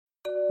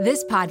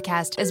This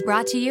podcast is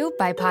brought to you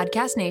by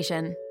Podcast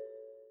Nation.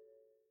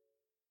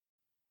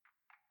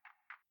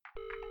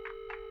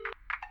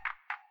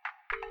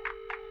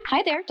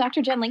 Hi there,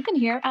 Dr. Jen Lincoln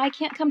here. I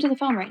can't come to the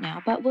phone right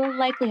now, but we'll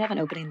likely have an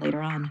opening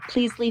later on.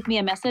 Please leave me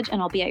a message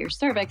and I'll be at your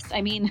service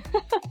in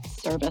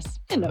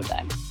no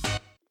time.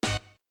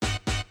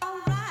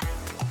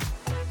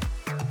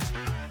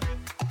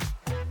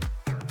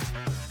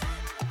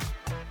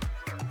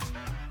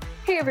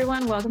 Hey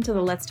everyone, welcome to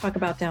the Let's Talk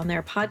About Down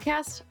There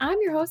podcast. I'm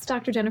your host,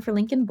 Dr. Jennifer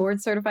Lincoln,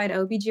 board certified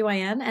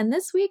OBGYN, and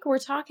this week we're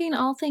talking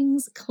all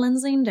things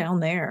cleansing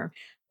down there.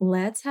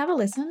 Let's have a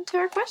listen to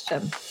our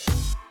question.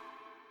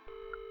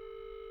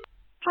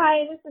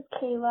 Hi, this is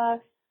Kayla.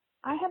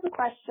 I have a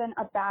question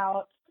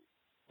about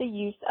the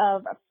use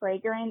of a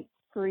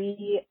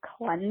fragrance-free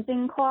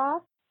cleansing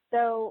cloth.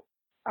 So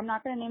I'm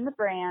not going to name the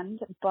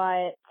brand,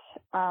 but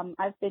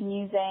I've been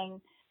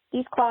using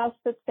these cloths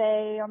that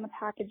say on the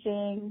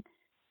packaging,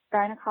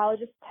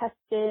 gynecologist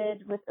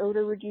tested with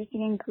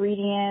odor-reducing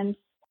ingredients.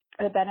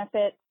 The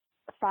benefits,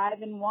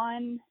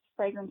 5-in-1,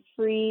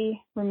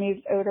 fragrance-free, removes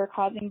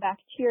odor-causing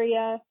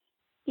bacteria,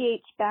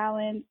 pH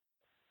balance,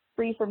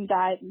 free from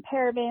dyes and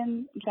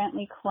parabens,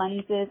 gently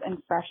cleanses and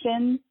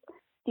freshens.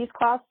 These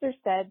cloths are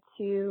said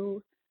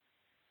to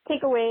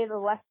take away the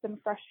less than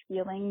fresh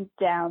feeling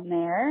down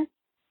there.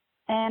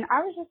 And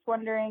I was just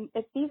wondering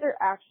if these are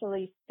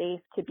actually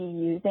safe to be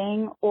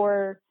using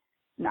or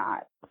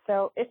not.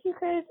 So if you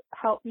could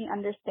help me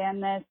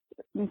understand this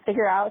and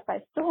figure out if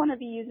I still want to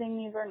be using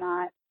these or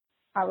not,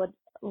 I would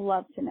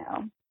love to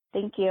know.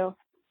 Thank you.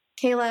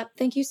 Kayla,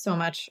 thank you so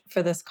much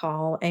for this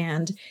call.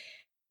 And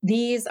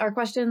these are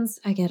questions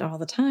I get all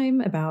the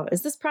time about,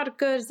 is this product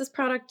good? Is this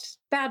product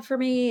bad for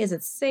me? Is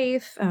it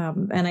safe?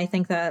 And I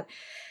think that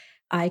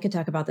I could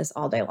talk about this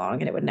all day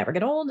long and it would never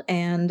get old.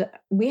 And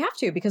we have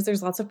to, because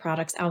there's lots of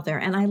products out there.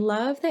 And I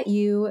love that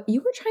you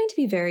were trying to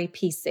be very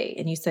PC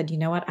and you said, you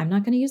know what, I'm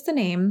not going to use the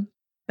name,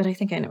 but I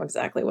think I know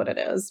exactly what it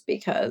is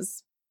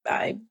because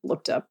I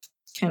looked up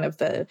kind of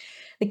the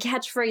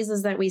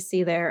catchphrases that we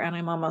see there, and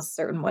I'm almost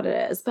certain what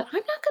it is. But I'm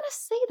not going to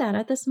say that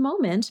at this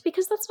moment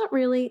because that's not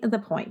really the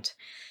point.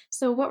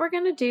 So what we're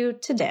going to do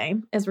today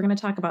is we're going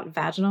to talk about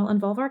vaginal and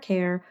vulvar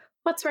care,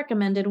 what's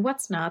recommended,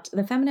 what's not,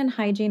 the feminine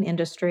hygiene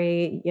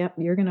industry. Yep,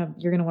 you're going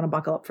to want to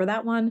buckle up for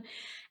that one.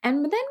 And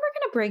then we're going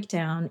to break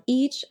down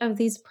each of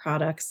these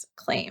products'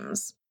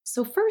 claims.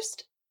 So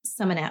first,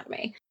 some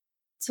anatomy.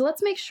 So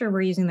let's make sure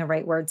we're using the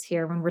right words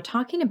here when we're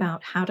talking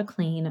about how to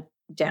clean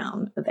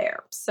down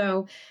there.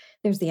 So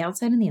there's the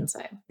outside and the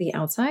inside. The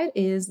outside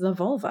is the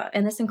vulva,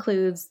 and this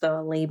includes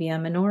the labia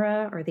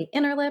minora or the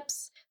inner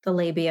lips, the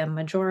labia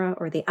majora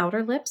or the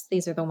outer lips.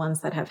 These are the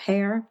ones that have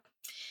hair.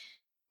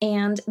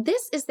 And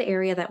this is the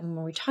area that when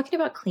we're talking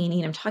about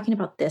cleaning, I'm talking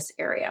about this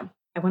area.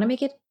 I want to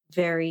make it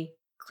very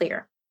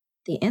clear.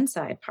 The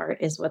inside part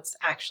is what's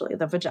actually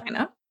the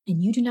vagina.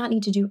 And you do not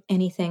need to do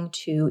anything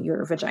to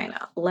your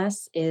vagina.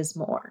 Less is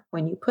more.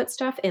 When you put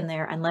stuff in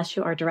there, unless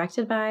you are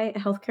directed by a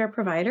healthcare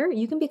provider,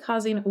 you can be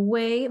causing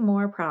way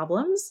more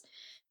problems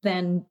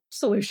than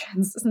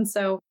solutions. And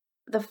so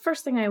the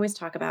first thing I always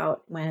talk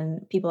about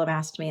when people have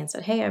asked me and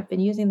said, hey, I've been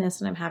using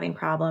this and I'm having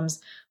problems,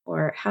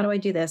 or how do I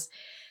do this?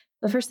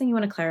 The first thing you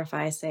want to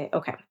clarify is say,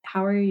 okay,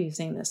 how are you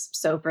using this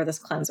soap or this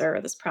cleanser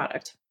or this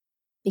product?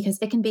 Because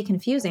it can be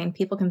confusing.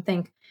 People can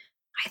think,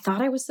 I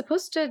thought I was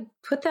supposed to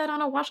put that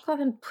on a washcloth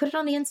and put it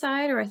on the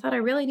inside, or I thought I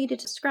really needed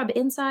to scrub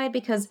inside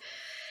because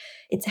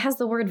it has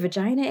the word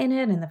vagina in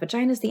it and the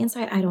vagina is the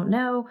inside. I don't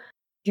know.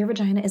 Your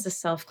vagina is a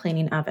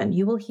self-cleaning oven.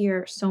 You will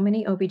hear so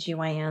many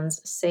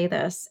OBGYNs say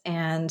this,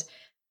 and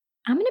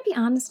I'm going to be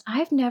honest,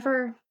 I've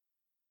never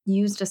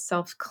used a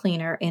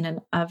self-cleaner in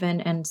an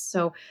oven, and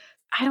so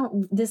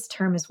this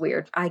term is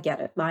weird. I get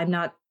it.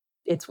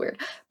 It's weird,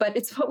 but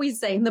it's what we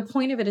say. And the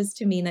point of it is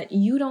to mean that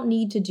you don't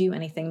need to do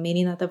anything,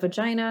 meaning that the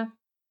vagina,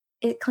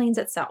 it cleans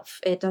itself.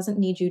 It doesn't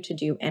need you to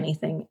do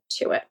anything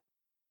to it.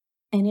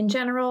 And in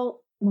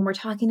general, when we're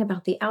talking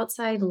about the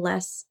outside,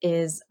 less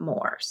is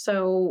more.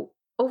 So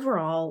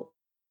overall,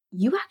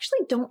 you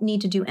actually don't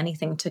need to do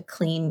anything to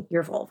clean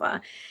your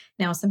vulva.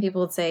 Now, some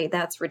people would say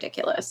that's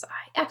ridiculous.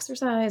 I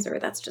exercise, or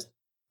that's just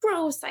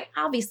gross. I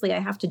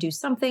have to do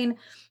something.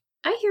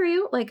 I hear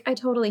you. I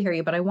totally hear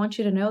you. But I want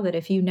you to know that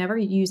if you never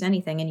use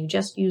anything and you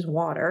just use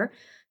water,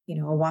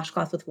 a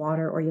washcloth with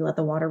water, or you let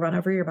the water run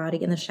over your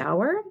body in the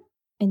shower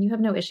and you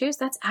have no issues,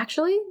 that's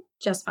actually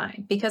just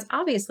fine. Because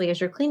obviously, as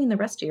you're cleaning the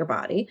rest of your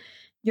body,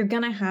 you're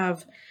going to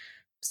have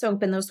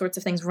soap and those sorts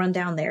of things run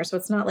down there. So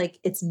it's not like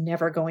it's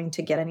never going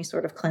to get any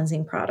sort of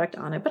cleansing product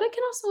on it. But I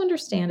can also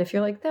understand if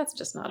you're like, that's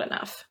just not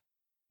enough.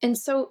 And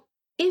so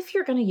if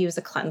you're going to use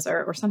a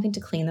cleanser or something to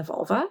clean the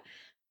vulva,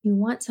 you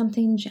want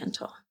something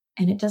gentle.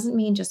 And it doesn't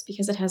mean just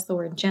because it has the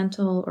word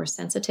gentle or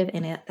sensitive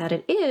in it that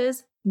it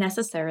is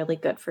necessarily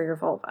good for your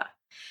vulva.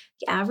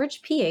 The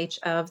average pH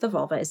of the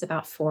vulva is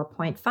about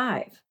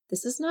 4.5.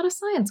 This is not a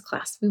science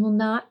class. We will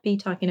not be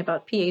talking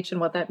about pH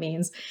and what that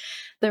means.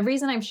 The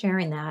reason I'm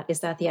sharing that is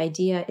that the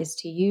idea is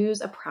to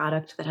use a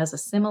product that has a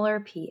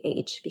similar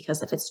pH,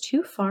 because if it's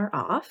too far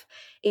off,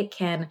 it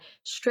can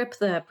strip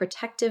the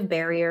protective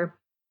barrier,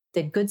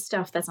 the good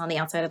stuff that's on the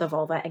outside of the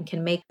vulva, and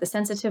can make the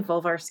sensitive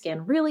vulvar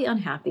skin really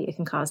unhappy. It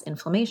can cause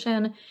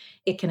inflammation.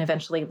 It can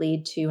eventually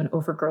lead to an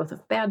overgrowth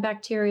of bad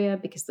bacteria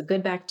because the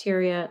good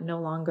bacteria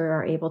no longer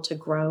are able to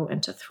grow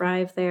and to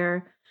thrive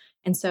there.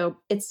 And so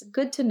it's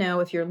good to know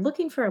if you're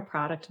looking for a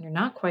product and you're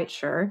not quite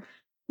sure,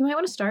 you might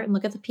want to start and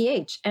look at the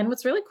pH. And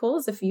what's really cool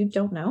is if you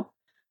don't know,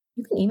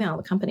 you can email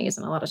the companies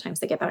and a lot of times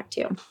they get back to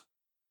you.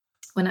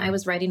 When I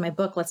was writing my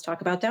book, Let's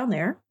Talk About Down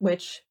There,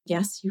 which,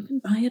 yes, you can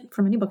buy it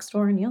from any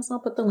bookstore, and yes, I'll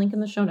put the link in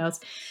the show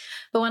notes.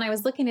 But when I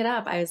was looking it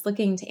up, I was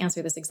looking to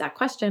answer this exact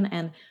question.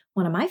 And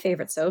one of my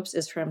favorite soaps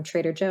is from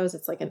Trader Joe's.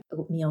 It's like an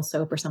oatmeal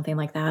soap or something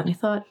like that. And I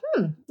thought, I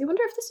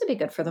wonder if this would be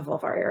good for the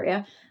vulvar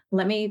area.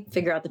 Let me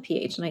figure out the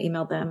pH. And I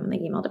emailed them and they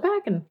emailed it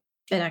back. And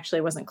it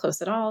actually wasn't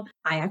close at all.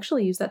 I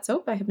actually use that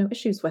soap. I have no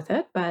issues with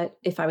it. But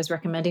if I was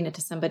recommending it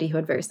to somebody who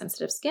had very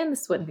sensitive skin,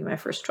 this wouldn't be my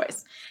first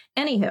choice.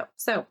 Anywho,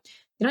 so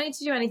you don't need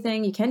to do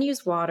anything. You can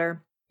use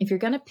water. If you're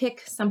going to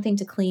pick something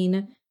to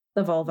clean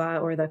the vulva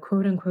or the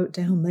quote unquote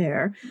down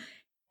there,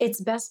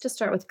 it's best to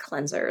start with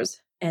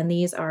cleansers. And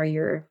these are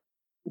your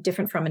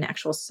different from an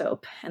actual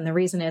soap. And the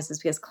reason is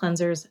because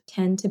cleansers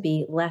tend to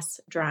be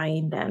less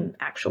drying than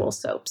actual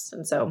soaps.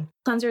 And so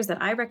cleansers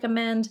that I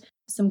recommend,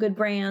 some good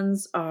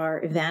brands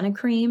are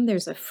Vanicream.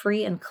 There's a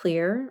free and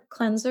clear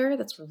cleanser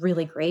that's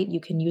really great. You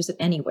can use it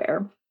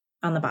anywhere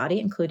on the body,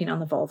 including on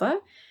the vulva.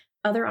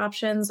 Other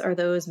options are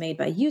those made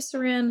by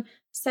Eucerin,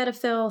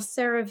 Cetaphil,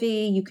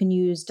 CeraVe. You can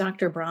use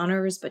Dr.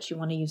 Bronner's, but you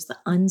want to use the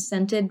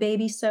unscented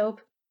baby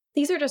soap.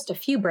 These are just a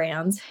few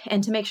brands,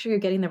 and to make sure you're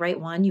getting the right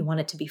one, you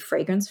want it to be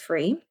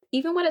fragrance-free.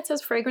 Even when it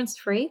says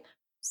fragrance-free,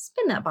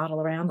 spin that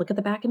bottle around, look at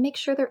the back, and make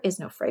sure there is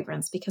no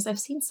fragrance, because I've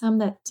seen some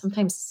that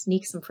sometimes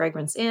sneak some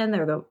fragrance in,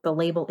 or the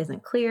label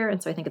isn't clear,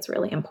 and so I think it's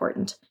really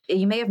important.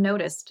 You may have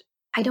noticed,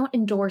 I don't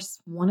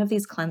endorse one of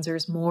these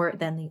cleansers more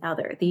than the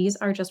other. These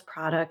are just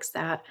products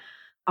that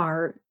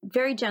are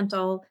very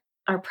gentle,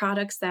 are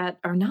products that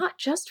are not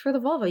just for the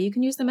vulva. You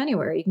can use them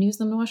anywhere. You can use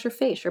them to wash your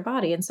face, your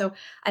body. And so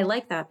I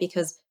like that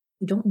because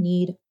you don't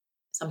need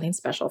something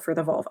special for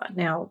the vulva.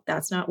 Now,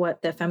 that's not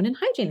what the feminine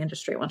hygiene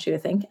industry wants you to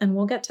think, and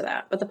we'll get to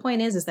that. But the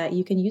point is that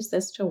you can use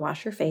this to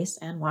wash your face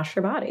and wash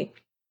your body.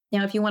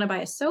 Now, if you want to buy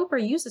a soap or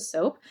use a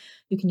soap,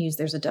 you can use,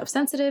 there's a Dove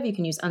Sensitive, you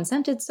can use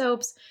unscented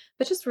soaps,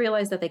 but just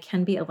realize that they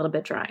can be a little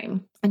bit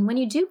drying. And when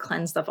you do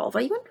cleanse the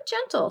vulva, you want to be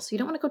gentle. So you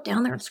don't want to go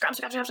down there and scrub,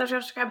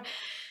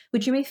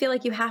 which you may feel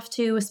like you have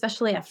to,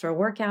 especially after a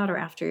workout or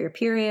after your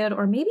period,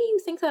 or maybe you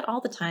think that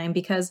all the time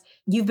because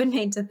you've been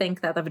made to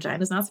think that the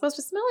vagina is not supposed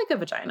to smell like a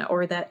vagina,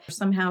 or that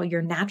somehow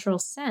your natural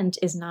scent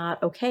is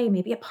not okay.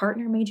 Maybe a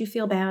partner made you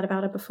feel bad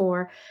about it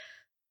before.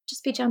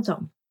 Just be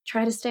gentle.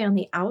 Try to stay on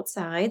the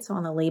outside, so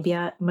on the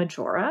labia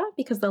majora,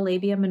 because the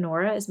labia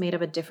minora is made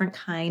of a different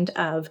kind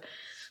of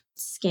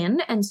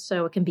skin, and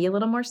so it can be a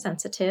little more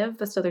sensitive.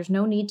 So there's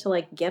no need to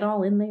like get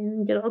all in there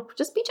and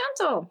just be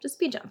gentle. Just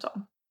be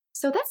gentle.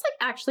 So that's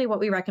like actually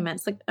what we recommend.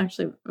 It's like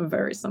actually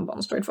very simple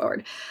and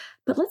straightforward.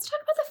 But let's talk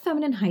about the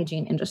feminine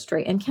hygiene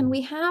industry. And can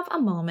we have a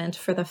moment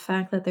for the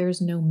fact that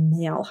there's no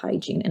male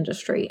hygiene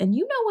industry? And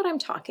you know what I'm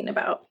talking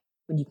about.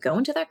 When you go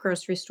into that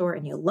grocery store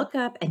and you look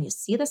up and you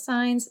see the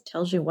signs, it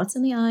tells you what's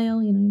in the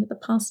aisle. You know, you got the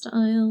pasta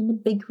aisle, the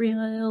bakery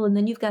aisle, and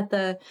then you've got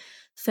the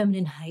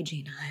feminine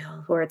hygiene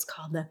aisle, or it's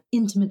called the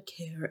intimate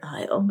care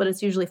aisle, but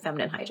it's usually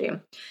feminine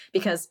hygiene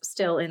because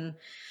still in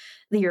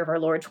the year of our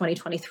Lord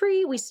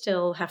 2023, we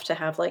still have to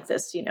have like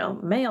this, you know,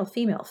 male,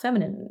 female,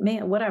 feminine,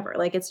 male, whatever.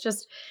 Like it's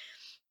just,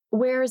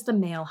 where is the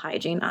male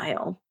hygiene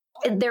aisle?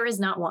 There is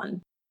not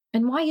one.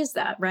 And why is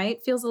that,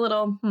 right? Feels a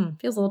little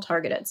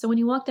targeted. So when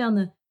you walk down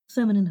the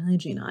feminine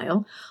hygiene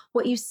aisle,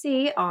 what you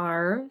see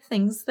are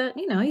things that,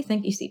 you know,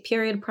 you see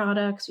period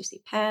products, you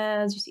see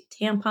pads, you see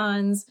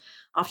tampons.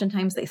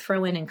 Oftentimes they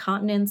throw in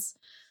incontinence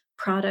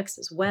products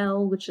as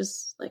well, which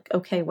is like,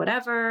 okay,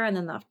 whatever. And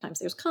then oftentimes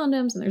there's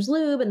condoms and there's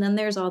lube, and then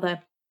there's all the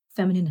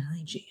feminine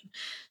hygiene.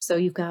 So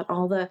you've got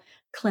all the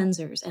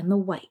cleansers and the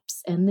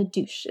wipes and the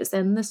douches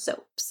and the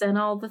soaps and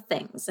all the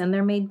things. And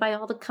they're made by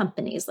all the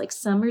companies like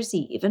Summer's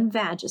Eve and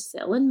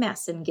Vagisil and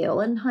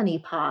Massengill and Honey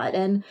Pot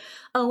and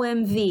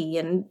OMV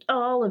and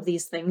all of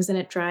these things. And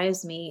it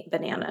drives me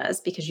bananas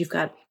because you've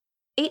got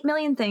 8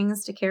 million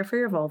things to care for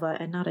your vulva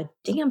and not a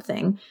damn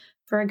thing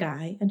for a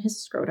guy and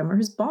his scrotum or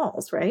his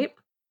balls, right?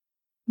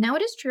 Now,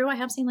 it is true, I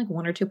have seen like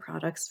 1 or 2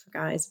 products for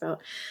guys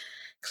about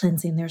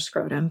cleansing their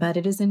scrotum, but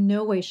it is in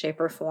no way, shape,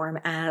 or form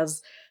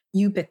as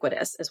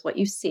ubiquitous as what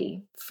you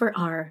see for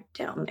our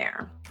down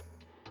there.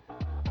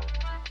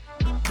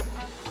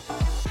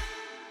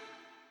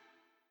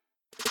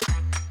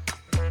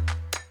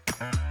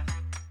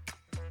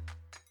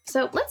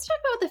 So let's talk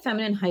about what the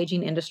feminine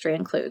hygiene industry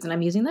includes. And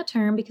I'm using that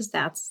term because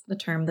that's the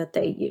term that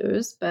they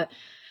use, but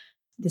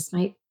this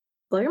might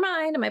blow your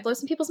mind. It might blow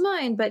some people's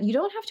mind, but you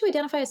don't have to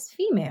identify as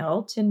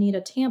female to need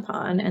a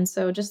tampon. And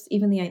so just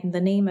even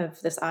the name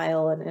of this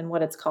aisle and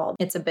what it's called,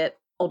 it's a bit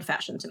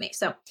old-fashioned to me.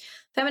 So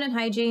feminine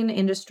hygiene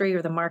industry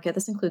or the market,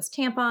 this includes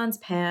tampons,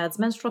 pads,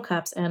 menstrual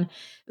cups, and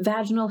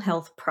vaginal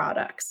health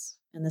products.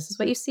 And this is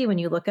what you see when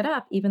you look it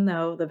up, even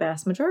though the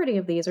vast majority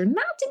of these are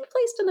not to be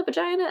placed in the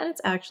vagina, and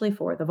it's actually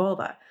for the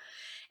vulva.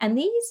 And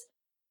these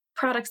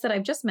products that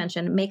I've just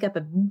mentioned make up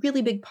a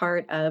really big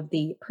part of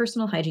the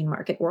personal hygiene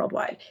market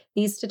worldwide.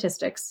 These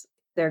statistics,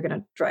 they're going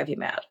to drive you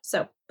mad.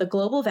 So the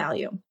global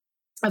value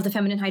of the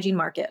feminine hygiene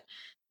market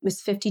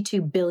was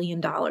 $52 billion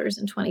in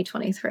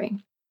 2023.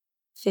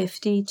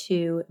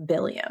 $52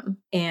 billion.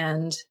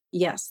 And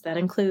yes, that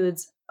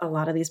includes a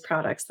lot of these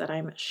products that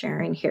I'm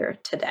sharing here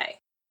today.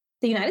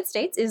 The United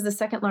States is the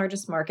second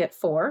largest market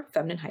for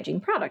feminine hygiene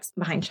products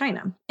behind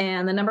China.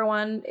 And the number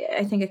one,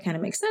 I think it kind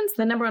of makes sense.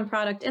 The number one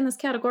product in this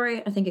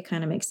category, I think it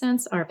kind of makes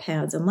sense, are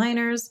pads and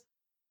liners,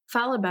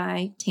 followed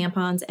by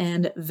tampons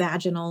and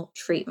vaginal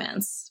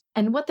treatments.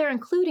 And what they're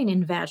including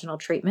in vaginal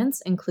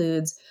treatments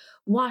includes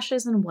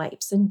washes and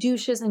wipes and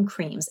douches and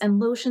creams and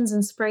lotions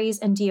and sprays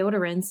and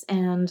deodorants, and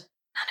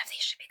none of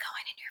these should be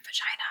going in your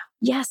vagina.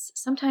 Yes,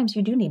 sometimes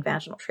you do need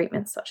vaginal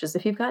treatments, such as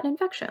if you've got an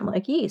infection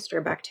like yeast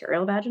or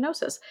bacterial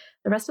vaginosis.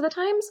 The rest of the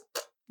times,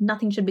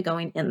 nothing should be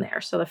going in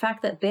there. So the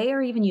fact that they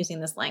are even using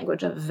this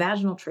language of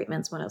vaginal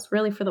treatments when it's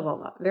really for the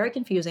vulva, very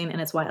confusing. And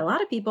it's why a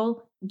lot of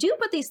people do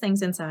put these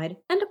things inside,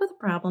 end up with a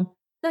problem,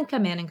 then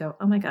come in and go,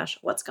 oh my gosh,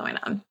 what's going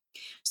on?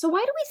 So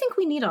why do we think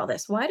we need all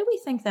this? Why do we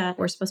think that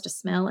we're supposed to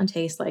smell and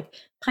taste like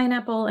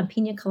pineapple and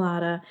pina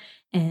colada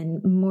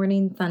and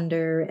morning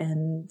thunder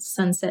and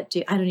sunset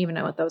dew? I don't even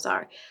know what those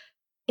are.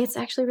 It's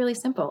actually really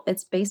simple.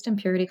 It's based in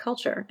purity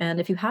culture. And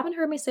if you haven't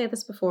heard me say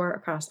this before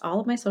across all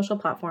of my social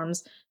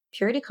platforms,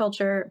 purity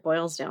culture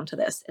boils down to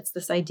this. It's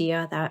this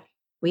idea that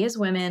we as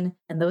women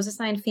and those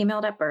assigned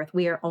female at birth,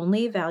 we are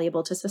only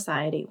valuable to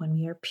society when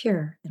we are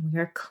pure and we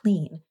are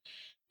clean.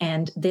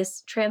 And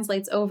this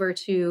translates over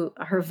to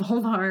our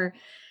vulvar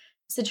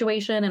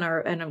situation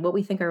and what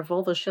we think our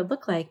vulvas should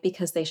look like,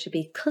 because they should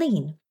be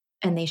clean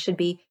and they should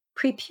be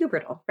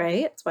prepubertal,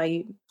 right? That's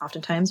why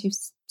oftentimes you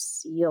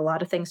see a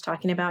lot of things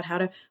talking about how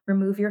to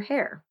remove your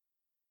hair.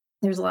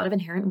 There's a lot of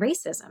inherent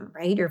racism,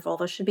 right? Your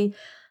vulva should be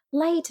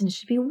light and it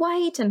should be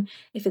white. And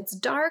if it's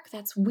dark,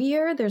 that's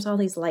weird. There's all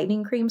these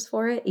lightening creams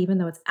for it, even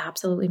though it's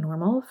absolutely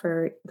normal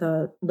for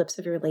the lips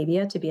of your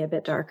labia to be a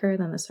bit darker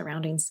than the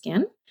surrounding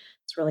skin.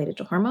 It's related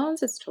to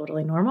hormones. It's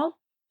totally normal.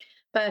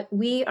 But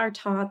we are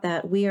taught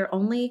that we are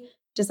only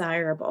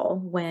desirable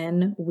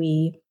when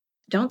we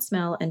don't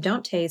smell and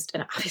don't taste.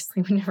 And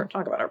obviously we never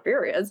talk about our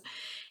periods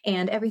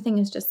and everything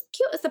is just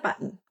cute as a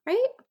button,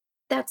 right?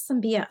 That's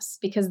some BS,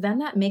 because then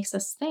that makes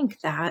us think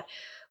that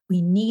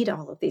we need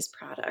all of these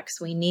products.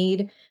 We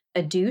need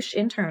a douche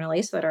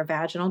internally so that our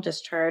vaginal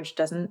discharge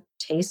doesn't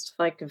taste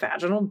like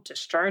vaginal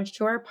discharge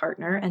to our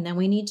partner. And then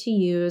we need to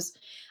use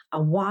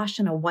a wash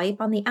and a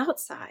wipe on the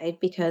outside,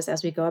 because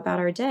as we go about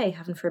our day,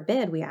 heaven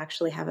forbid, we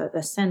actually have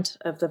a scent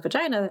of the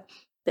vagina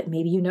that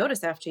maybe you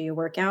notice after you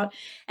work out.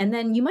 And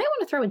then you might want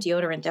to throw a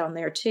deodorant down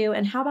there too.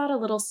 And how about a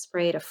little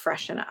spray to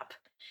freshen up?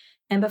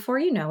 And before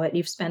you know it,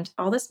 you've spent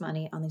all this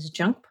money on these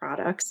junk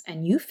products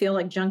and you feel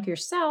like junk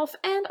yourself.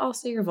 And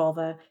also your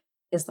vulva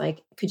is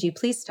like, could you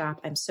please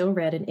stop? I'm so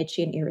red and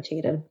itchy and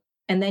irritated.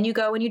 And then you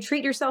go and you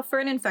treat yourself for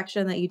an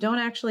infection that you don't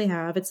actually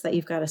have. It's that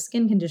you've got a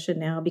skin condition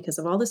now because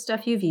of all the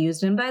stuff you've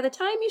used. And by the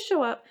time you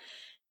show up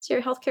to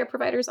your healthcare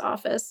provider's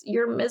office,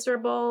 you're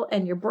miserable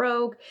and you're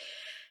broke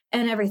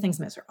and everything's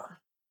miserable.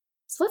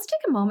 So let's take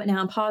a moment now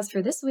and pause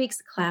for this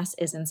week's Class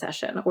is in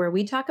Session, where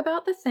we talk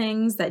about the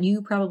things that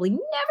you probably never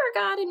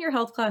got in your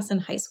health class in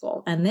high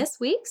school. And this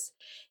week's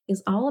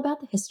is all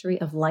about the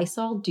history of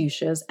Lysol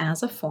douches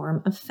as a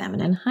form of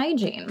feminine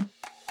hygiene.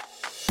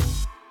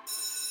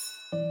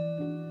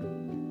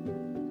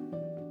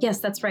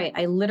 Yes, that's right.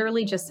 I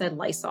literally just said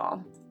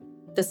Lysol.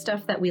 The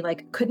stuff that we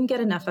couldn't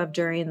get enough of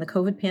during the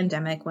COVID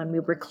pandemic when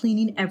we were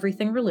cleaning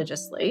everything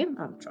religiously.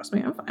 Trust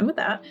me, I'm fine with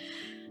that.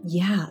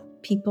 Yeah,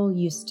 people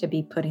used to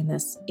be putting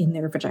this in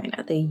their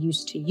vagina. They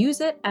used to use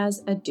it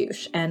as a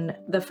douche. And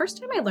the first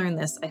time I learned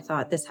this, I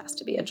thought this has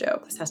to be a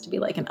joke. This has to be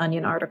like an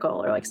Onion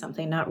article or like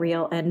something not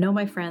real. And no,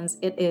 my friends,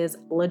 it is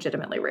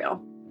legitimately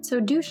real. So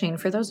douching,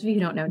 for those of you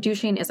who don't know,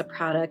 douching is a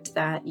product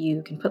that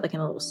you can put in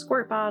a little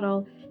squirt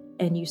bottle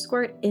and you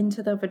squirt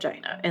into the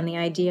vagina. And the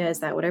idea is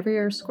that whatever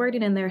you're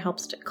squirting in there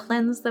helps to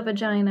cleanse the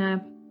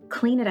vagina,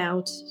 clean it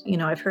out.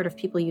 I've heard of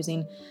people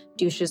using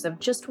douches of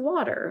just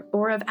water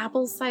or of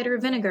apple cider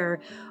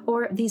vinegar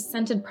or these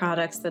scented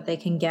products that they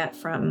can get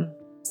from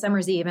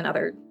Summer's Eve and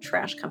other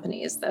trash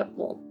companies that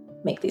will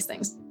make these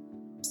things.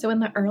 So in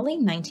the early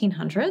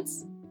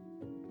 1900s,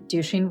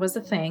 douching was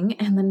a thing,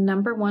 and the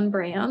number one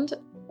brand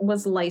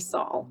was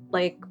Lysol,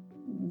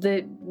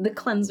 the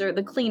cleanser,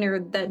 the cleaner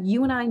that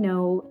you and I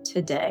know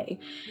today.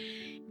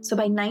 So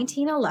by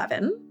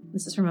 1911,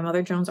 this is from a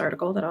Mother Jones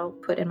article that I'll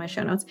put in my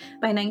show notes.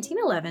 By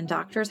 1911,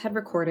 doctors had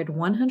recorded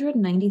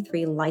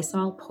 193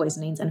 Lysol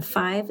poisonings and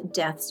 5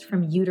 deaths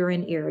from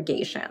uterine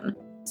irrigation.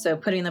 So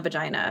putting in the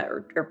vagina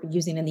or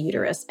using in the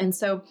uterus. And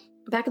so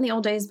back in the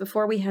old days,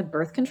 before we had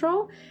birth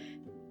control,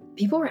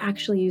 people were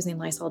actually using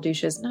Lysol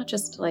douches, not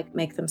just to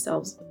make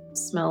themselves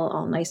smell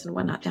all nice and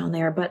whatnot down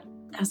there, but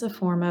as a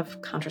form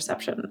of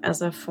contraception,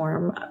 as a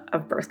form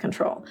of birth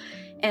control.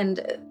 And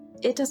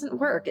it doesn't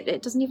work.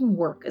 It doesn't even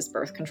work as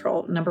birth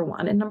control, number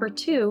one. And number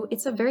two,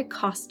 it's a very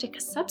caustic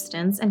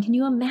substance. And can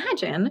you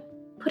imagine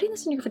putting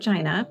this in your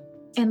vagina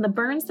and the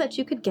burns that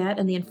you could get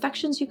and the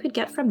infections you could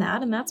get from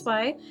that? And that's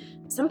why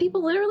some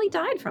people literally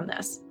died from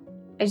this.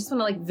 I just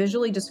want to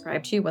visually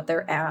describe to you what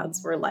their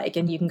ads were like.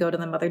 And you can go to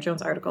the Mother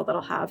Jones article that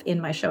I'll have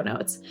in my show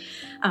notes.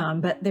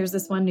 But there's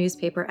this one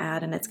newspaper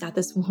ad and it's got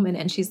this woman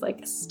and she's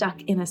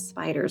stuck in a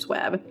spider's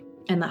web.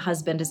 And the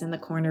husband is in the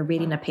corner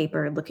reading a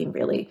paper, looking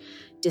really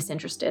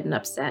disinterested and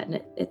upset.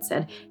 And it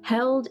said,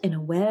 held in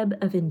a web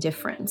of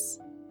indifference.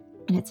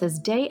 And it says,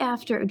 day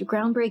after a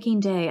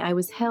groundbreaking day, I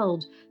was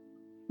held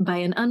by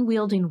an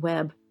unwielding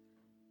web.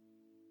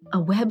 A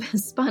web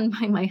spun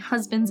by my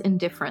husband's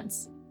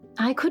indifference.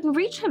 I couldn't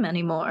reach him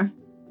anymore.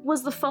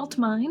 Was the fault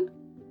mine?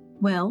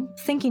 Well,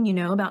 thinking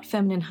about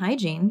feminine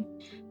hygiene,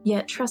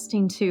 yet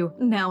trusting to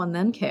now and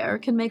then care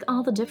can make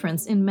all the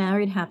difference in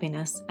married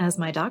happiness, as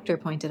my doctor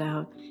pointed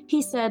out.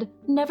 He said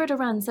never to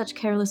run such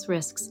careless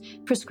risks.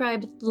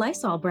 Prescribed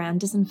Lysol brand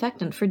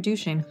disinfectant for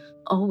douching,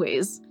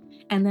 always.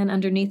 And then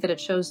underneath it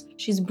shows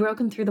she's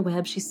broken through the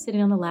web. She's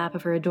sitting on the lap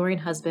of her adoring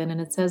husband,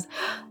 and it says,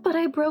 but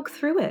I broke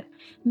through it.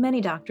 Many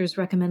doctors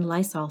recommend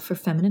Lysol for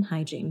feminine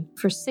hygiene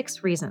for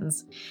 6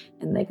 reasons.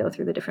 And they go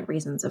through the different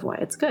reasons of why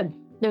it's good.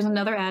 There's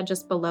another ad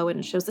just below it,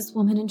 and it shows this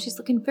woman, and she's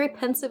looking very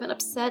pensive and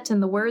upset,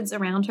 and the words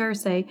around her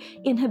say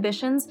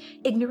inhibitions,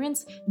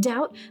 ignorance,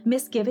 doubt,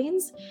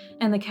 misgivings.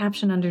 And the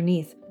caption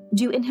underneath,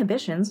 do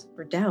inhibitions,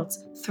 or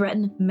doubts,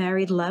 threaten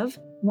married love?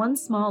 One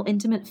small,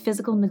 intimate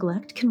physical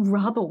neglect can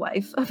rob a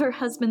wife of her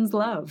husband's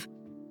love.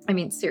 I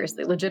mean,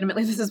 seriously,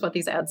 legitimately, this is what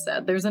these ads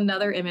said. There's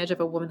another image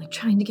of a woman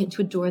trying to get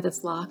into a door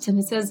that's locked, and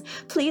it says,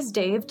 please,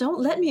 Dave, don't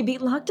let me be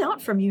locked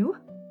out from you.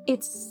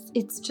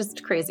 It's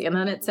just crazy. And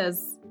then it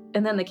says,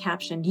 and then the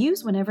caption,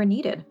 use whenever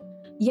needed.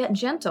 Yet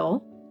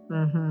gentle,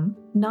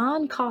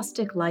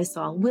 non-caustic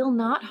Lysol will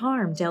not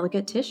harm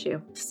delicate tissue.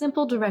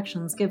 Simple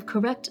directions give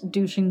correct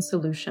douching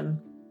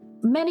solution.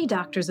 Many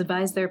doctors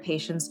advise their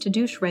patients to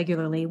douche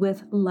regularly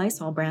with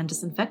Lysol brand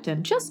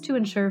disinfectant just to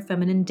ensure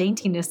feminine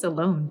daintiness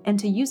alone and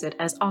to use it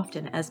as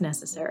often as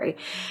necessary.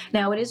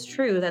 Now, it is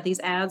true that these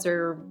ads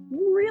are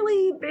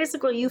really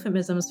basically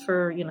euphemisms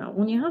for,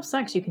 when you have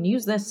sex, you can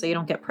use this so you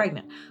don't get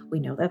pregnant. We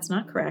know that's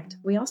not correct.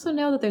 We also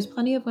know that there's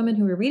plenty of women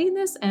who are reading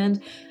this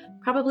and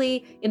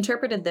probably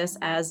interpreted this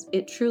as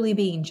it truly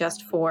being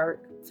just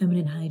for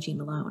feminine hygiene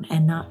alone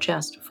and not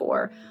just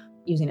for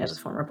using it as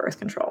a form of birth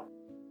control.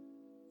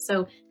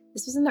 So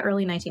this was in the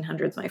early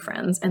 1900s, my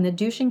friends, and the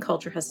douching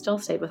culture has still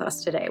stayed with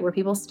us today, where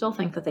people still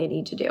think that they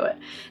need to do it.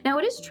 Now,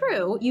 it is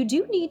true, you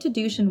do need to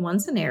douche in one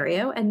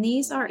scenario, and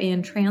these are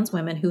in trans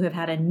women who have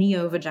had a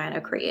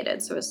neo-vagina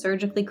created, so a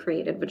surgically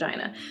created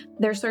vagina.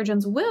 Their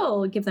surgeons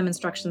will give them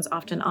instructions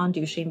often on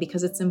douching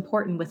because it's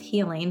important with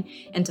healing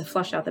and to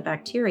flush out the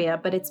bacteria,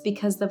 but it's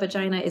because the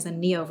vagina is a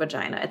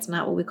neo-vagina. It's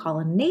not what we call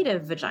a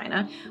native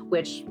vagina,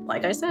 which,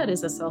 like I said,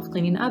 is a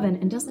self-cleaning oven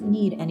and doesn't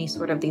need any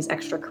sort of these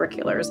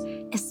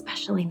extracurriculars,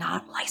 especially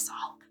not Lysol.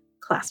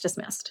 Class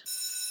dismissed.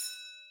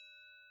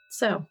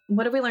 So,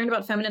 what have we learned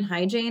about feminine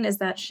hygiene is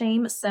that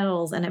shame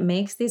sells and it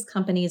makes these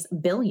companies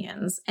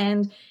billions.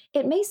 And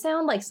it may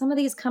sound like some of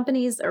these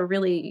companies are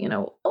really,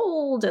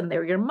 old and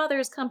they're your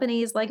mother's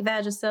companies like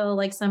Vagisil,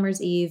 like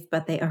Summer's Eve,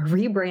 but they are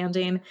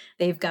rebranding.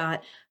 They've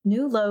got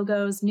new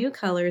logos, new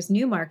colors,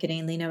 new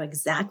marketing. They know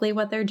exactly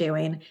what they're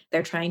doing.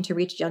 They're trying to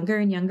reach younger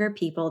and younger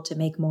people to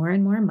make more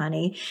and more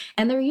money.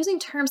 And they're using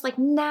terms like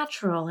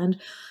natural and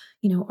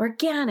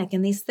organic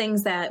and these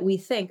things that we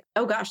think,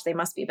 oh gosh, they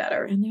must be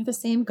better. And they're the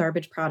same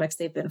garbage products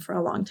they've been for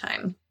a long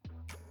time.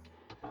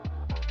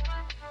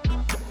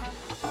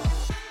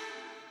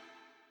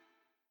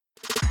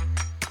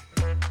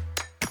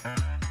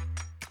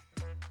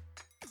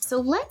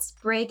 So let's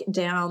break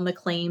down the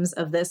claims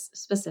of this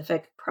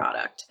specific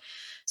product.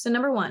 So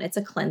number one, it's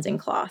a cleansing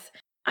cloth.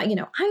 I'm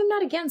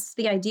not against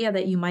the idea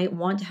that you might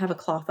want to have a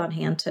cloth on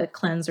hand to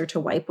cleanse or to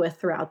wipe with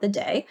throughout the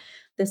day.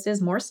 This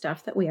is more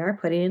stuff that we are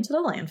putting into the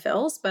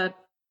landfills, but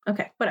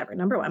okay, whatever.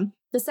 Number one.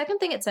 The second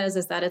thing it says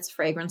is that it's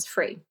fragrance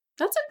free.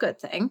 That's a good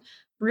thing.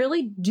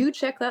 Really do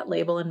check that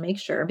label and make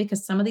sure,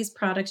 because some of these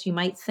products you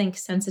might think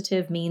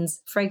sensitive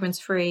means fragrance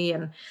free,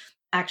 and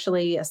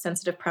actually a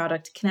sensitive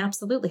product can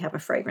absolutely have a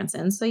fragrance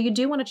in. So you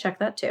do want to check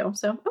that too.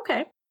 So,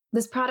 okay.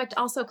 This product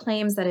also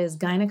claims that it is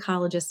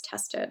gynecologist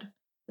tested.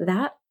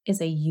 That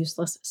is a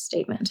useless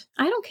statement.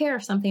 I don't care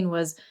if something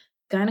was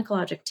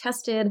gynecologic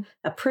tested,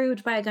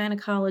 approved by a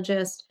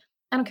gynecologist.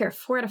 I don't care if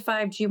 4 out of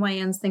 5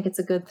 GYNs think it's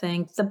a good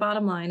thing. The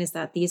bottom line is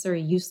that these are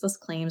useless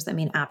claims that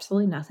mean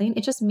absolutely nothing.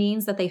 It just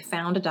means that they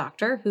found a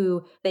doctor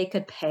who they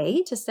could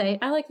pay to say,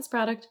 I like this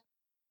product.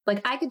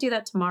 Like I could do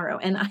that tomorrow.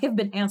 And I have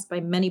been asked by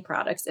many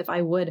products if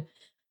I would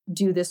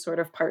do this sort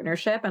of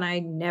partnership. And I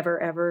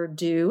never, ever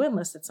do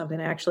unless it's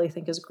something I actually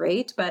think is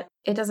great. But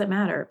it doesn't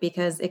matter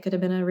because it could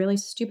have been a really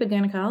stupid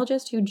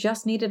gynecologist who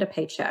just needed a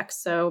paycheck.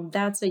 So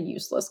that's a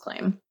useless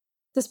claim.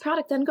 This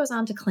product then goes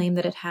on to claim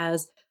that it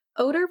has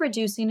odor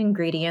reducing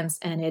ingredients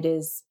and it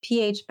is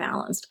pH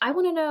balanced. I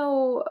want to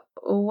know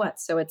what.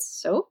 So it's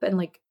soap and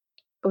like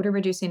odor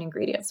reducing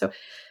ingredients. So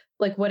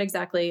like what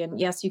exactly? And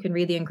yes, you can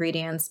read the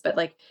ingredients, but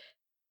like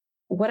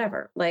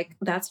whatever, like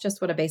that's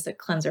just what a basic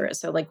cleanser is.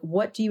 So like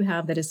what do you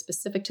have that is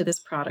specific to this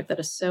product that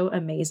is so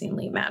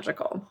amazingly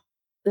magical?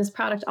 This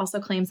product also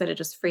claims that it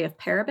is free of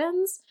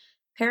parabens.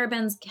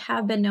 Parabens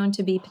have been known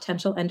to be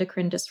potential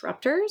endocrine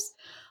disruptors,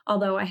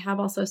 although I have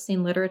also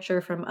seen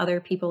literature from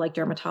other people like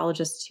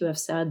dermatologists who have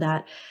said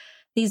that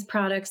these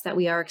products that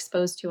we are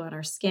exposed to on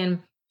our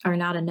skin are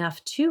not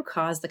enough to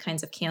cause the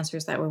kinds of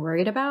cancers that we're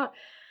worried about.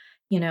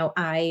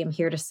 I am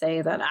here to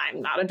say that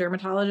I'm not a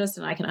dermatologist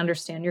and I can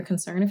understand your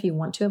concern. If you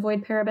want to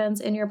avoid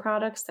parabens in your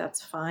products,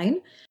 that's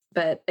fine.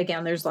 But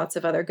again, there's lots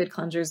of other good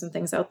cleansers and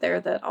things out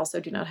there that also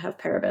do not have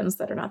parabens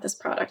that are not this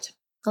product.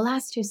 The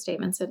last two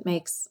statements it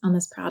makes on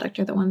this product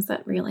are the ones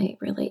that really,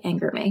 really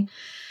anger me.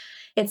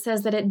 It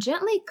says that it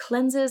gently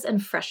cleanses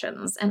and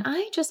freshens. And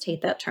I just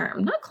hate that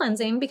term. Not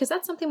cleansing, because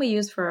that's something we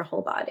use for our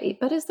whole body.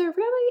 But is there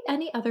really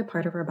any other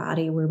part of our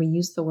body where we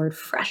use the word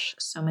fresh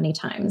so many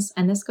times?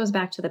 And this goes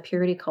back to the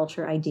purity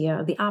culture idea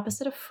of the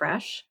opposite of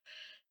fresh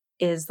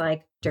is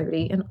like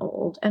dirty and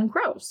old and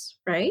gross,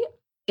 right?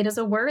 It is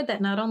a word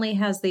that not only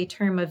has the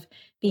term of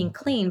being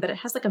clean, but it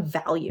has like a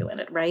value in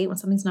it, right? When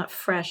something's not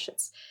fresh,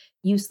 it's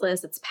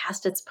useless, it's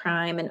past its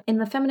prime. And in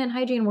the feminine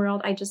hygiene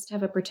world, I just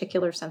have a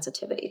particular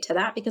sensitivity to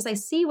that because I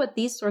see what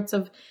these sorts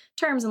of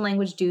terms and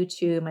language do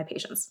to my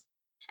patients.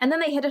 And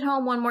then they hit it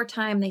home one more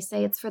time. They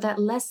say it's for that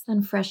less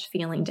than fresh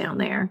feeling down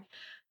there.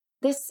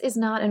 This is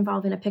not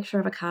involving a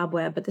picture of a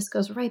cobweb, but this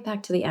goes right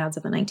back to the ads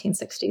of the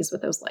 1960s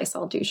with those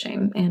Lysol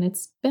douching. And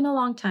it's been a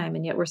long time,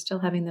 and yet we're still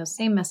having those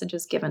same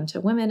messages given to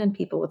women and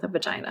people with a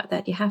vagina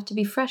that you have to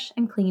be fresh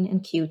and clean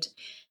and cute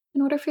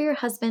in order for your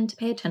husband to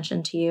pay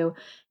attention to you,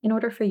 in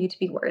order for you to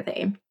be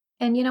worthy.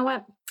 And you know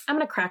what? I'm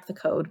going to crack the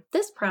code.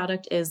 This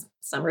product is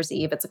Summer's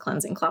Eve. It's a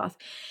cleansing cloth.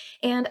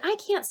 And I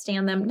can't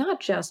stand them, not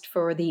just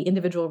for the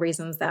individual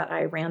reasons that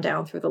I ran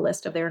down through the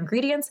list of their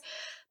ingredients,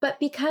 but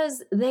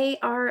because they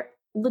are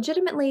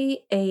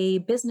legitimately a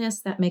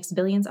business that makes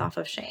billions off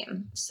of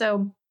shame.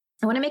 So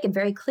I want to make it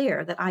very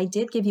clear that I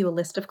did give you a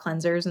list of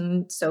cleansers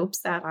and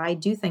soaps that I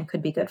do think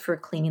could be good for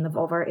cleaning the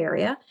vulvar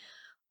area.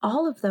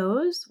 All of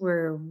those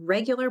were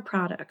regular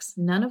products.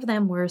 None of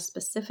them were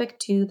specific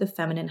to the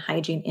feminine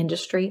hygiene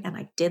industry. And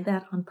I did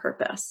that on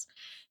purpose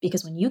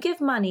because when you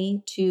give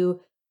money to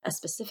a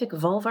specific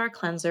vulvar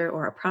cleanser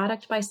or a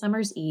product by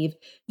Summer's Eve,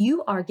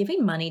 you are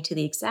giving money to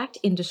the exact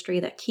industry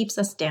that keeps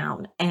us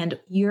down. And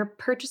your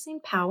purchasing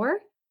power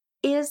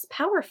is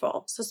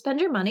powerful. So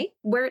spend your money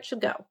where it should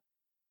go.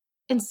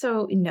 And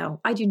so, no,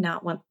 I do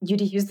not want you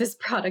to use this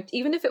product,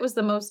 even if it was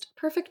the most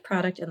perfect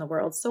product in the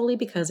world, solely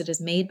because it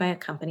is made by a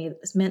company that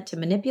is meant to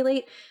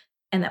manipulate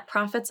and that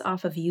profits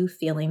off of you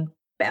feeling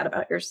bad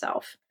about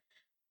yourself.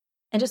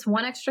 And just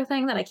one extra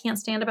thing that I can't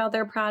stand about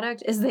their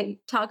product is they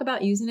talk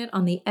about using it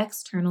on the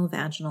external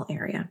vaginal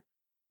area.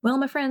 Well,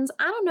 my friends,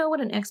 I don't know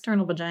what an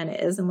external vagina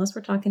is unless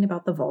we're talking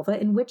about the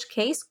vulva, in which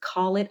case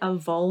call it a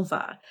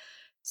vulva.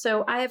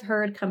 So I have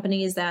heard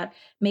companies that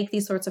make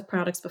these sorts of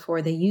products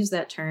before they use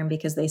that term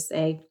because they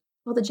say,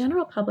 well, the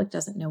general public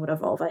doesn't know what a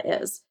vulva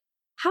is.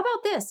 How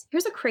about this?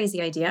 Here's a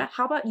crazy idea.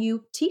 How about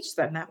you teach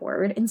them that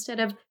word instead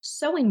of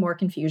sowing more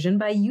confusion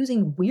by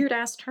using weird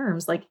ass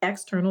terms like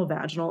external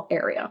vaginal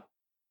area?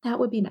 That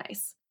would be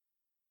nice.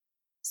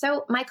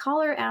 So my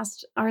caller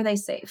asked, are they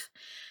safe?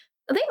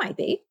 They might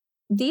be.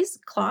 These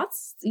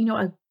cloths,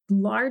 a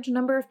large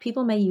number of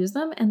people may use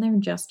them and they're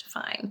just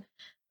fine.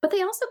 But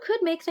they also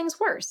could make things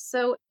worse.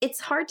 So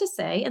it's hard to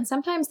say. And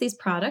sometimes these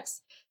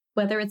products,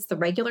 whether it's the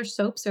regular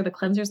soaps or the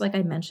cleansers, like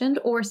I mentioned,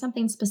 or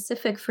something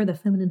specific for the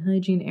feminine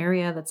hygiene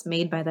area that's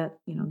made by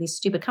these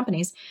stupid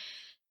companies,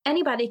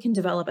 anybody can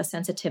develop a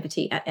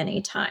sensitivity at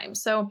any time.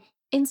 So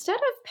instead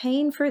of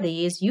paying for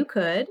these, you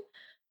could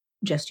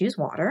just use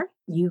water.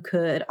 You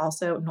could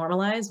also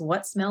normalize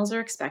what smells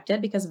are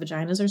expected because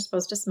vaginas are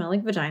supposed to smell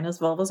like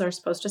vaginas. Vulvas are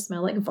supposed to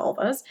smell like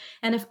vulvas.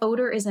 And if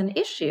odor is an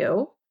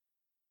issue,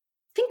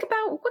 think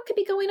about what could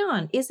be going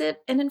on. Is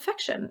it an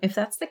infection? If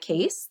that's the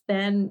case,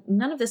 then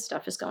none of this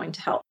stuff is going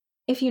to help.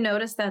 If you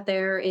notice that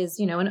there is,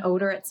 an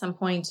odor at some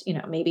point,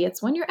 maybe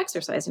it's when you're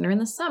exercising or in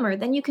the summer,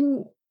 then you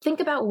can think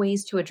about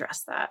ways to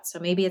address that. So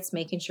maybe it's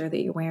making sure that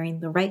you're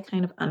wearing the right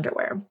kind of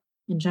underwear.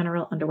 In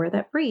general, underwear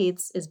that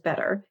breathes is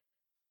better.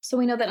 So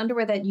we know that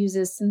underwear that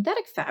uses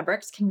synthetic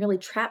fabrics can really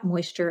trap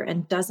moisture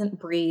and doesn't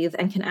breathe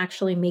and can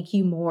actually make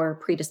you more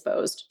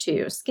predisposed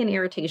to skin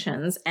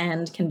irritations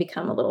and can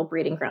become a little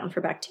breeding ground for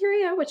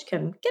bacteria, which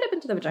can get up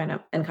into the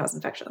vagina and cause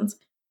infections.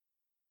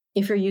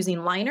 If you're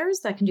using liners,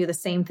 that can do the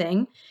same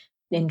thing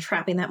in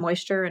trapping that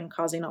moisture and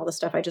causing all the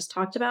stuff I just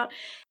talked about.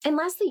 And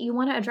lastly, you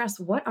want to address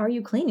what are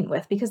you cleaning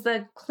with? Because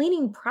the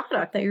cleaning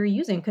product that you're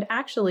using could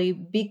actually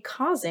be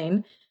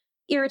causing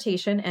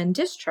irritation and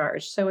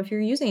discharge. So if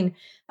you're using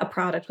a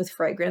product with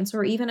fragrance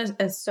or even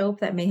a soap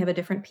that may have a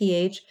different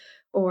pH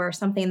or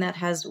something that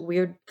has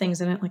weird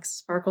things in it like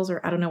sparkles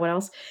or I don't know what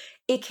else,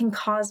 it can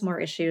cause more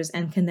issues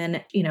and can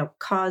then,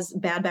 cause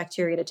bad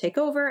bacteria to take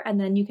over. And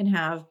then you can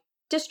have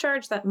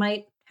discharge that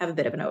might have a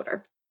bit of an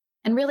odor.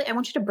 And really, I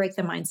want you to break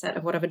the mindset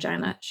of what a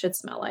vagina should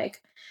smell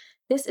like.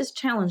 This is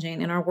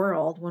challenging in our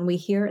world when we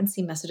hear and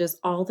see messages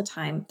all the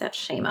time that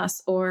shame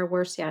us, or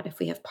worse yet, if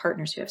we have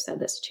partners who have said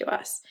this to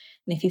us.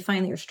 And if you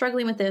find that you're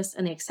struggling with this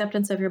and the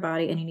acceptance of your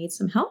body and you need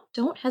some help,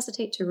 don't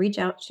hesitate to reach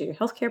out to your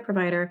healthcare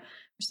provider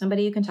or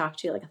somebody you can talk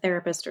to, like a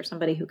therapist or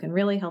somebody who can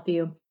really help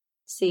you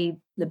see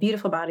the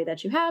beautiful body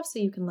that you have so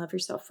you can love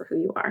yourself for who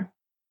you are.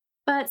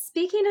 But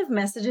speaking of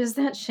messages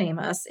that shame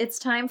us, it's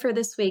time for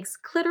this week's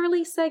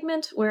Clitorally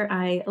segment where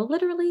I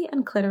literally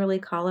and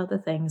clitorally call out the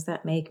things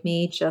that make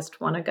me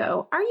just want to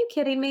go, are you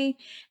kidding me?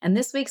 And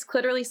this week's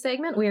Clitorally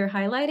segment, we are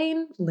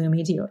highlighting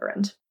Lumi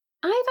deodorant.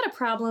 I've had a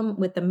problem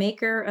with the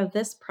maker of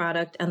this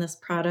product and this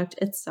product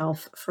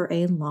itself for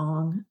a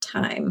long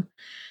time.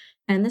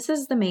 And this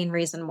is the main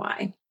reason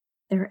why.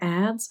 Their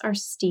ads are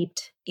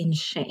steeped in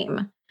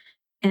shame.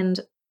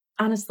 And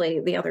honestly,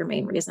 the other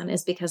main reason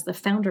is because the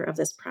founder of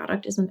this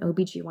product is an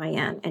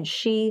OBGYN and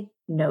she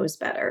knows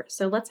better.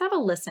 So let's have a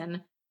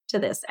listen to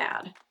this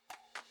ad.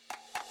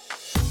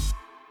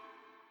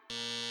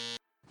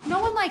 No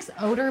one likes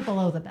odor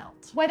below the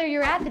belt. Whether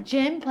you're at the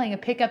gym playing a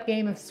pickup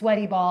game of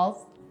sweaty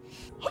balls,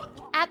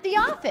 at the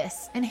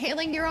office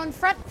inhaling your own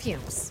front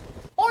fumes,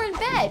 or in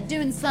bed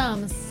doing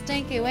some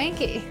stinky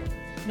wanky.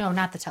 No,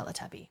 not the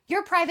Teletubby.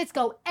 Your privates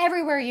go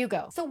everywhere you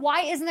go. So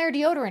why isn't there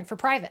deodorant for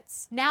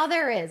privates? Now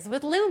there is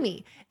with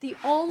Lumi, the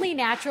only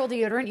natural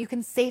deodorant you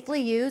can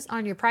safely use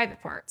on your private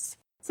parts.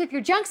 So if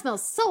your junk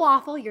smells so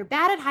awful you're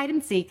bad at hide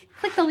and seek,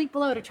 click the link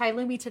below to try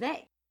Lumi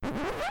today.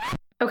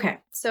 Okay,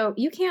 so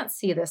you can't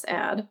see this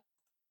ad,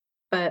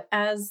 but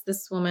as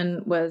this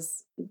woman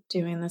was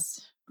doing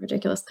this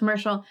ridiculous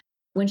commercial,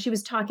 when she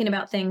was talking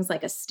about things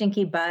like a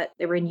stinky butt,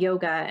 they were in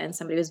yoga and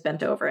somebody was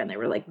bent over and they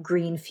were like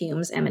green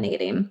fumes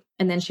emanating.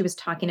 And then she was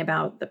talking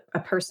about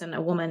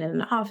a woman in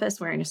an office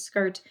wearing a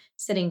skirt,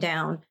 sitting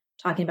down,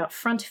 talking about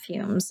front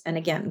fumes and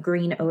again,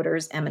 green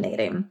odors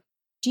emanating.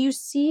 Do you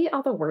see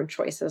all the word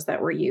choices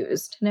that were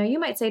used? Now you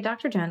might say,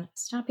 Dr. Jen,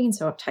 stop being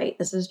so uptight.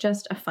 This is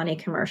just a funny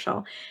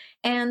commercial.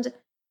 And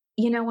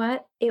you know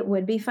what? It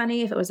would be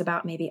funny if it was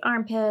about maybe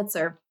armpits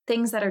or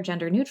things that are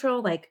gender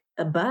neutral, like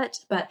a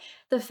butt. But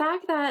the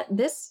fact that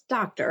this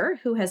doctor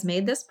who has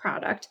made this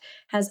product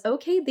has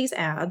okayed these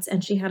ads,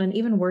 and she had an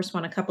even worse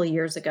one a couple of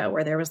years ago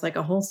where there was like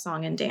a whole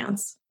song and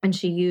dance, and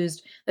she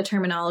used the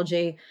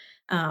terminology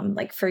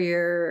like for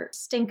your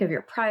stink of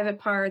your private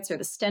parts or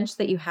the stench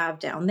that you have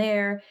down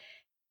there.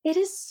 It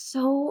is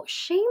so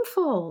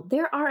shameful.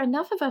 There are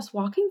enough of us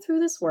walking through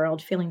this world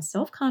feeling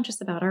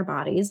self-conscious about our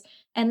bodies,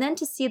 and then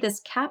to see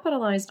this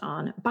capitalized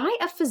on by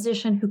a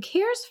physician who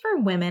cares for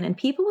women and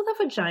people with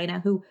a vagina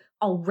who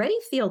already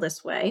feel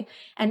this way,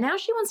 and now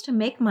she wants to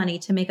make money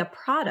to make a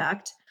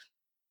product.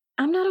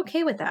 I'm not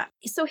okay with that.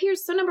 So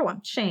number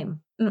one, shame.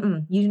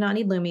 You do not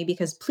need Lumi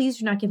because please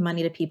do not give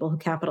money to people who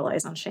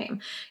capitalize on shame.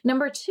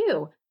 Number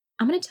two,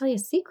 I'm going to tell you a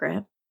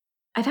secret.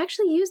 I've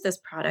actually used this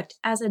product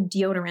as a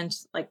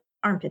deodorant, like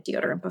armpit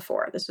deodorant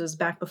before. This was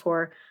back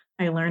before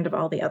I learned of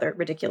all the other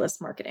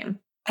ridiculous marketing.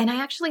 And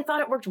I actually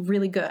thought it worked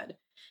really good.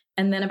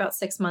 And then about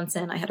 6 months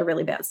in, I had a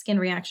really bad skin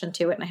reaction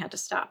to it and I had to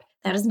stop.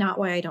 That is not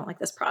why I don't like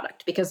this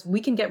product, because we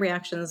can get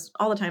reactions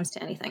all the times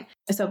to anything.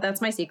 So that's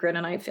my secret.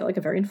 And I feel like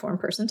a very informed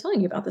person telling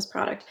you about this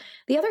product.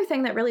 The other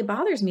thing that really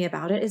bothers me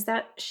about it is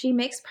that she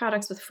makes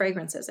products with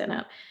fragrances in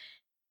it.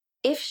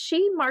 If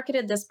she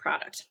marketed this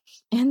product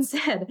and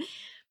said,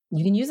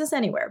 you can use this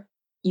anywhere.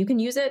 You can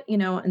use it, in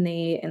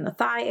the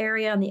thigh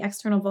area, in the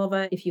external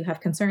vulva, if you have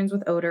concerns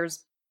with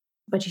odors,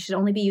 but you should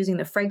only be using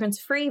the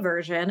fragrance-free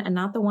version and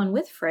not the one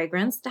with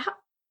fragrance. That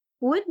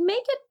would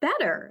make it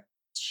better.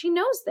 She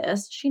knows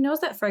this. She knows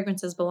that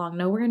fragrances belong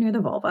nowhere near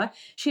the vulva.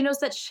 She knows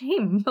that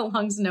shame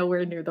belongs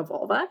nowhere near the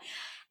vulva,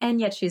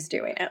 and yet she's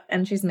doing it,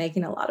 and she's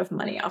making a lot of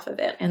money off of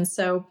it. And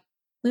so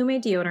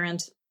Lumi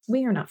deodorant,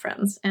 we are not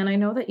friends, and I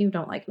know that you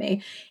don't like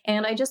me,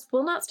 and I just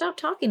will not stop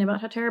talking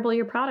about how terrible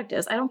your product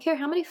is. I don't care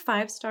how many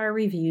 5-star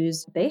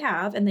reviews they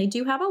have, and they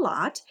do have a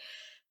lot.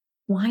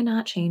 Why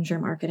not change your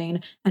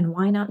marketing, and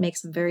why not make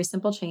some very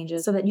simple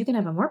changes so that you can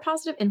have a more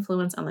positive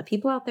influence on the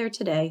people out there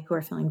today who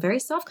are feeling very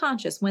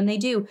self-conscious when they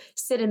do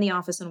sit in the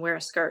office and wear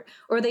a skirt,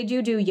 or they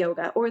do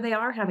yoga, or they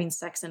are having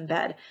sex in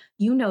bed.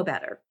 You know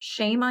better.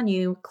 Shame on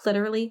you.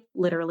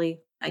 Literally,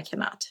 I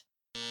cannot.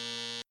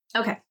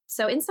 Okay,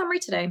 so in summary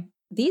today,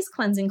 these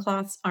cleansing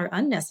cloths are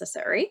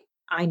unnecessary.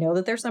 I know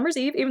that they're Summer's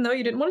Eve, even though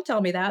you didn't want to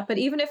tell me that. But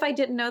even if I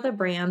didn't know the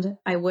brand,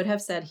 I would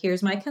have said,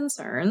 here's my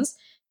concerns.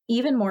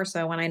 Even more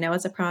so when I know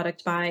it's a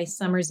product by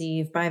Summer's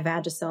Eve, by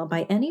Vagisil,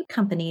 by any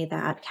company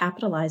that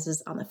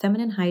capitalizes on the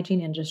feminine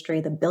hygiene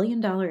industry, the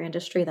billion-dollar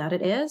industry that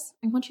it is.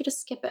 I want you to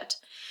skip it.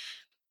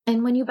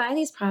 And when you buy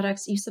these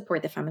products, you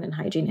support the feminine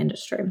hygiene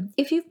industry.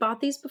 If you've bought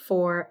these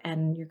before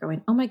and you're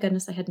going, oh my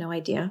goodness, I had no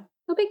idea.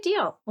 No big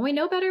deal. When we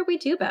know better, we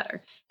do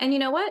better. And you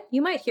know what?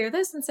 You might hear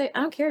this and say,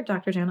 I don't care,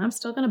 Dr. Jen, I'm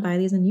still going to buy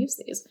these and use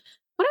these.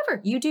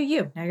 Whatever, you do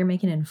you. Now you're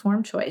making an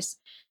informed choice.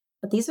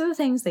 But these are the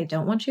things they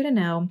don't want you to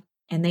know.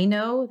 And they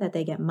know that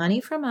they get money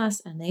from us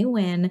and they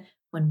win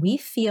when we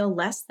feel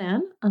less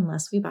than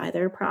unless we buy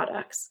their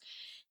products.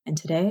 And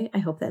today, I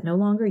hope that no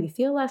longer you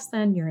feel less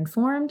than, you're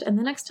informed. And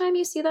the next time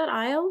you see that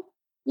aisle,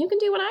 you can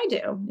do what I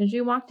do, is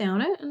you walk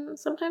down it and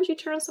sometimes you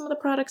turn some of the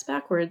products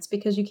backwards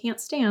because you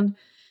can't stand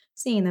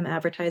seeing them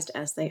advertised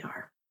as they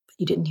are. But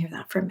you didn't hear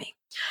that from me.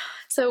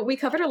 So we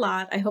covered a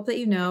lot. I hope that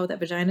you know that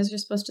vaginas are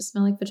supposed to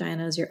smell like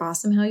vaginas. You're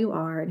awesome how you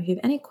are. And if you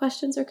have any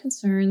questions or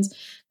concerns,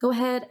 go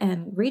ahead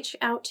and reach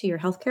out to your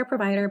healthcare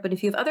provider. But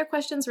if you have other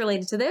questions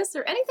related to this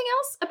or anything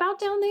else about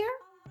down there,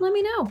 let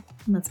me know.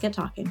 And let's get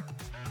talking.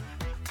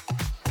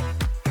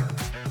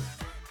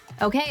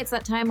 Okay, it's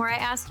that time where I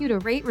ask you to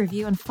rate,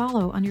 review, and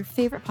follow on your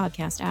favorite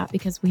podcast app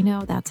because we know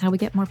that's how we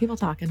get more people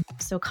talking.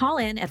 So call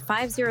in at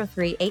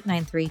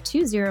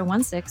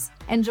 503-893-2016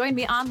 and join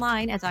me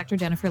online at Dr.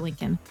 Jennifer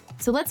Lincoln.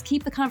 So let's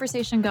keep the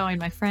conversation going,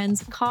 my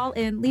friends. Call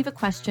in, leave a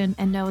question,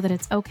 and know that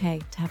it's okay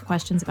to have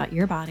questions about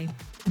your body,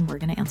 and we're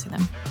going to answer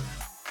them.